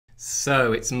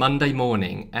So it's Monday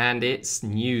morning and it's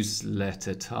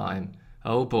newsletter time.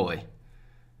 Oh boy.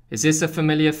 Is this a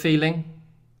familiar feeling?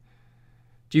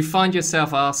 Do you find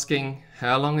yourself asking,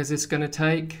 how long is this going to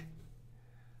take?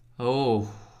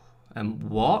 Oh, and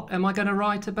what am I going to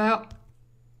write about?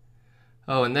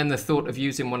 Oh, and then the thought of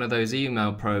using one of those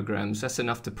email programs, that's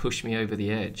enough to push me over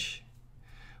the edge.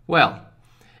 Well,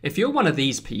 if you're one of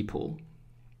these people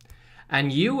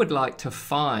and you would like to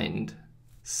find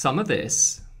some of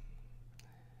this,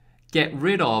 get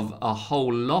rid of a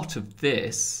whole lot of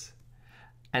this,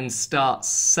 and start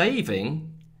saving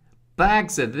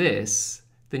bags of this,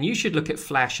 then you should look at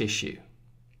FlashIssue.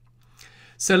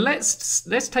 So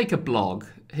let's take a blog.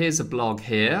 Here's a blog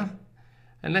here,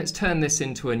 and let's turn this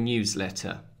into a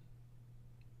newsletter.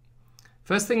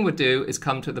 First thing we'll do is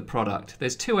come to the product.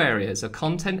 There's two areas, a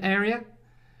content area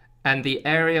and the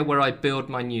area where I build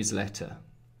my newsletter.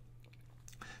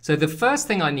 So the first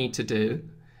thing I need to do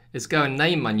is go and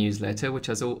name my newsletter, which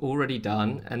I've already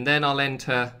done, and then I'll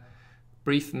enter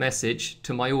brief message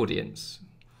to my audience.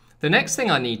 The next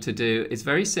thing I need to do is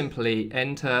very simply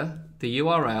enter the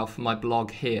URL for my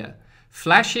blog here.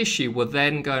 FlashIssue will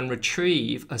then go and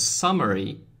retrieve a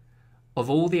summary of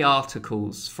all the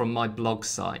articles from my blog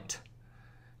site.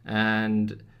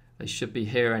 And they should be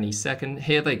here any second.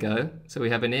 Here they go. So we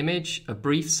have an image, a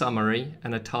brief summary,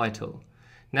 and a title.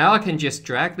 Now I can just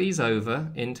drag these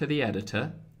over into the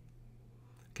editor.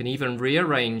 Can even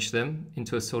rearrange them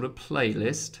into a sort of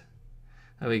playlist.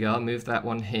 There we go, I'll move that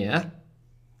one here.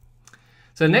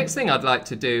 So the next thing I'd like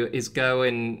to do is go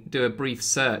and do a brief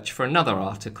search for another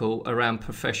article around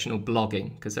professional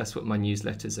blogging, because that's what my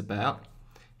newsletter is about.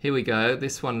 Here we go,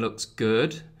 this one looks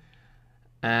good.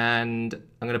 And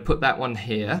I'm going to put that one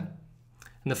here.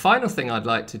 And the final thing I'd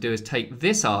like to do is take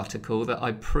this article that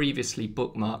I previously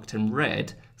bookmarked and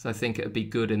read, because I think it would be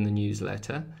good in the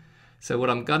newsletter. So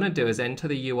what I'm going to do is enter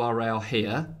the URL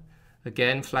here.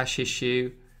 Again,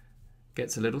 FlashIssue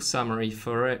gets a little summary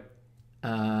for it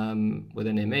with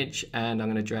an image, and I'm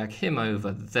going to drag him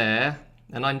over there,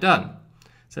 and I'm done.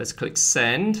 So let's click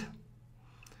send.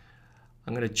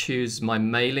 I'm going to choose my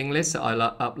mailing list that I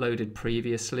uploaded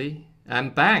previously,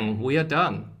 and bang, we are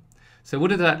done. So what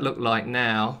does that look like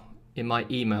now in my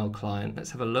email client?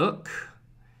 Let's have a look,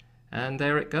 and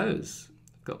there it goes.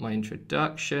 I've got my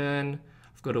introduction.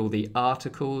 I've got all the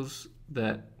articles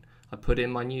that I put in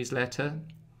my newsletter,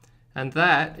 and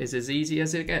that is as easy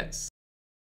as it gets.